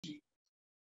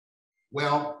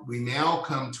Well, we now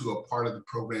come to a part of the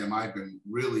program I've been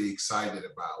really excited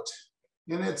about,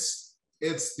 and it's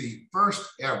the first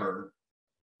ever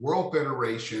World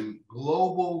Federation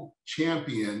Global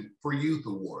Champion for Youth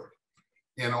Award.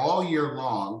 And all year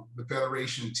long, the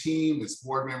Federation team, its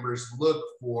board members, look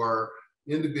for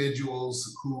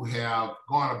individuals who have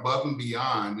gone above and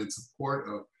beyond in support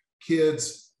of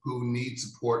kids who need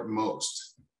support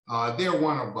most. They're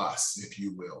one of us, if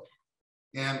you will.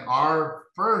 And our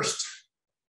first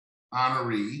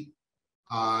honoree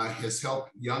has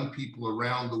helped young people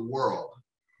around the world.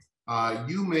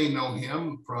 You may know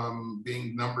him from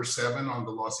being number 7 on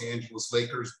the Los Angeles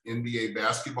Lakers NBA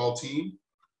basketball team,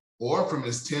 or from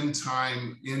his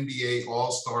 10-time NBA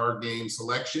All-Star Game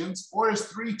selections, or his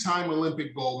 3-time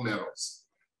Olympic gold medals.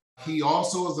 He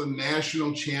also is a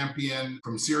national champion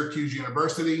from Syracuse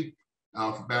University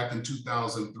back in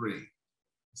 2003.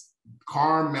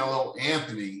 Carmelo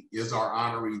Anthony is our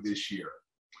honoree this year.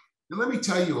 And let me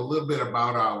tell you a little bit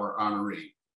about our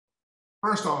honoree.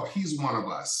 First off, he's one of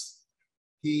us.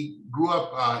 He grew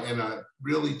up in a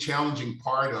really challenging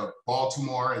part of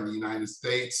Baltimore in the United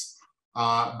States.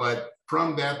 But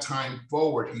from that time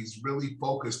forward, he's really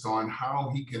focused on how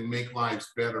he can make lives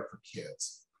better for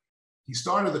kids. He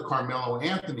started the Carmelo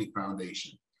Anthony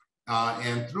Foundation,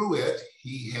 and through it,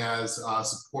 he has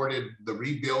supported the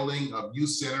rebuilding of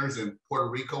youth centers in Puerto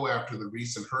Rico after the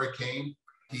recent hurricane.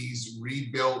 He's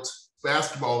rebuilt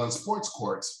basketball and sports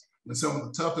courts in some of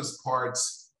the toughest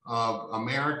parts of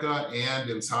America and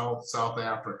in South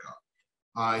Africa.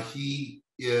 He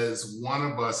is one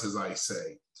of us, as I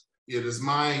say. It is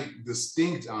my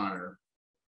distinct honor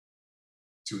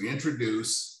to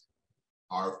introduce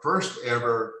our first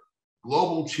ever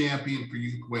Global Champion for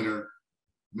Youth winner,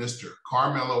 Mr.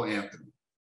 Carmelo Anthony.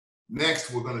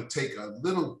 Next, we're going to take a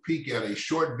little peek at a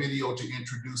short video to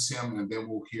introduce him, and then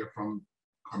we'll hear from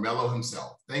Carmelo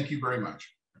himself. Thank you very much.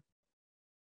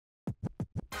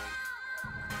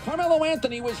 Carmelo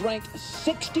Anthony was ranked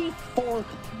 64th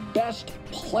best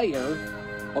player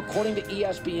according to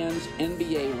ESPN's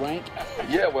NBA rank.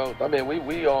 Yeah, well, I mean,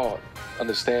 we all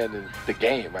understand the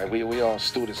game, right? We all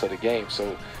students of the game,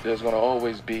 so there's going to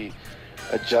always be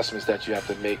adjustments that you have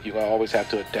to make. You're going to always have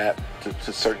to adapt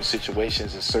to certain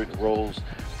situations and certain roles.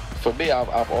 For me,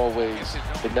 I've always,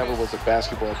 it never was a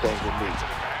basketball thing with me.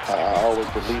 I always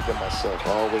believed in myself.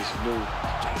 I always knew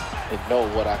and know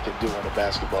what I could do on a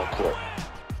basketball court.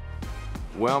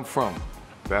 Where I'm from,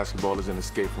 basketball is an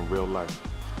escape from real life.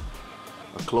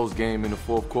 A close game in the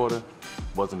fourth quarter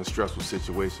wasn't a stressful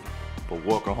situation, but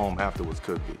walking home afterwards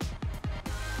could be.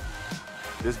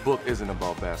 This book isn't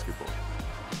about basketball.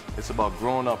 It's about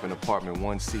growing up in apartment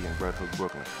 1C in Red Hook,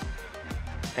 Brooklyn,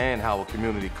 and how a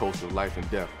community copes with life and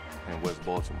death in West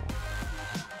Baltimore.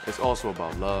 It's also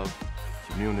about love,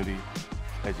 community,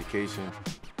 education,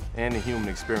 and the human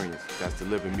experience that's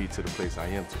delivered me to the place I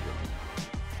am today.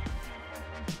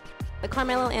 The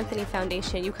Carmelo Anthony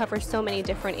Foundation, you cover so many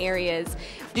different areas.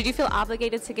 Did you feel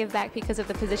obligated to give back because of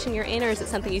the position you're in, or is it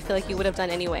something you feel like you would have done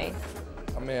anyway?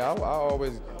 I mean, I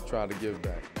always try to give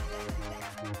back.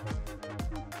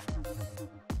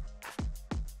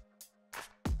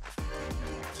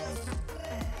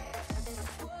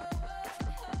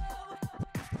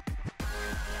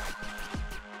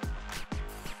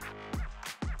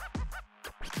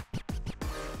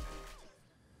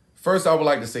 First, I would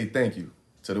like to say thank you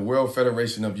to the World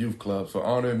Federation of Youth Clubs for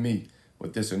honoring me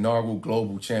with this inaugural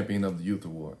Global Champion of the Youth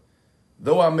Award.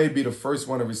 Though I may be the first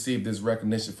one to receive this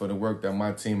recognition for the work that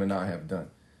my team and I have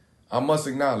done, I must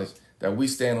acknowledge that we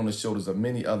stand on the shoulders of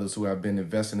many others who have been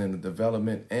investing in the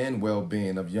development and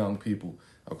well-being of young people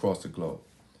across the globe.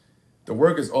 The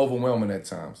work is overwhelming at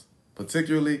times,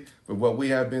 particularly with what we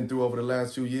have been through over the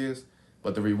last few years,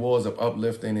 but the rewards of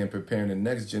uplifting and preparing the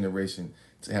next generation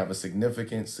to have a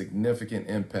significant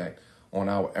impact on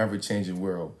our ever-changing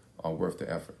world are worth the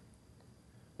effort.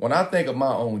 When I think of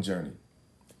my own journey,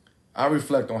 I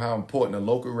reflect on how important a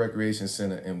local recreation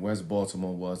center in West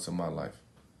Baltimore was to my life.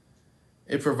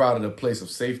 It provided a place of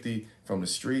safety from the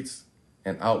streets,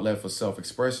 an outlet for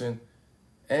self-expression,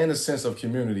 and a sense of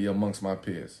community amongst my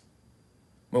peers.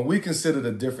 When we consider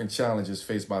the different challenges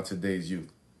faced by today's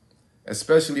youth,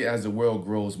 especially as the world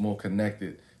grows more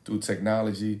connected through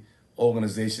technology,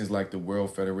 organizations like the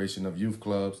World Federation of Youth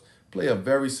Clubs play a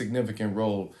very significant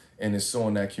role in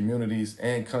ensuring that communities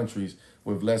and countries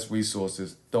with less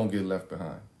resources don't get left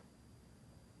behind.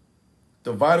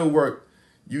 The vital work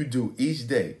you do each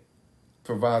day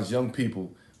provides young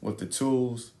people with the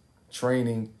tools,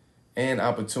 training, and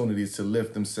opportunities to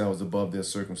lift themselves above their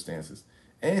circumstances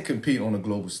and compete on a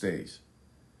global stage.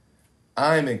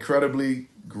 I am incredibly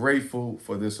grateful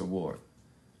for this award.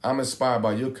 I'm inspired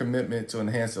by your commitment to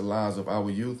enhance the lives of our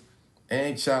youth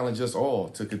and challenge us all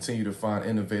to continue to find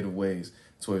innovative ways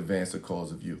to advance the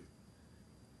cause of youth.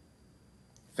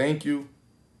 Thank you.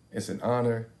 It's an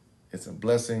honor. It's a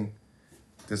blessing.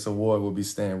 This award will be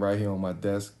staying right here on my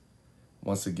desk.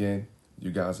 Once again,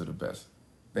 you guys are the best.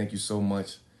 Thank you so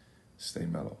much. Stay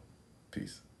mellow.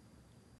 Peace.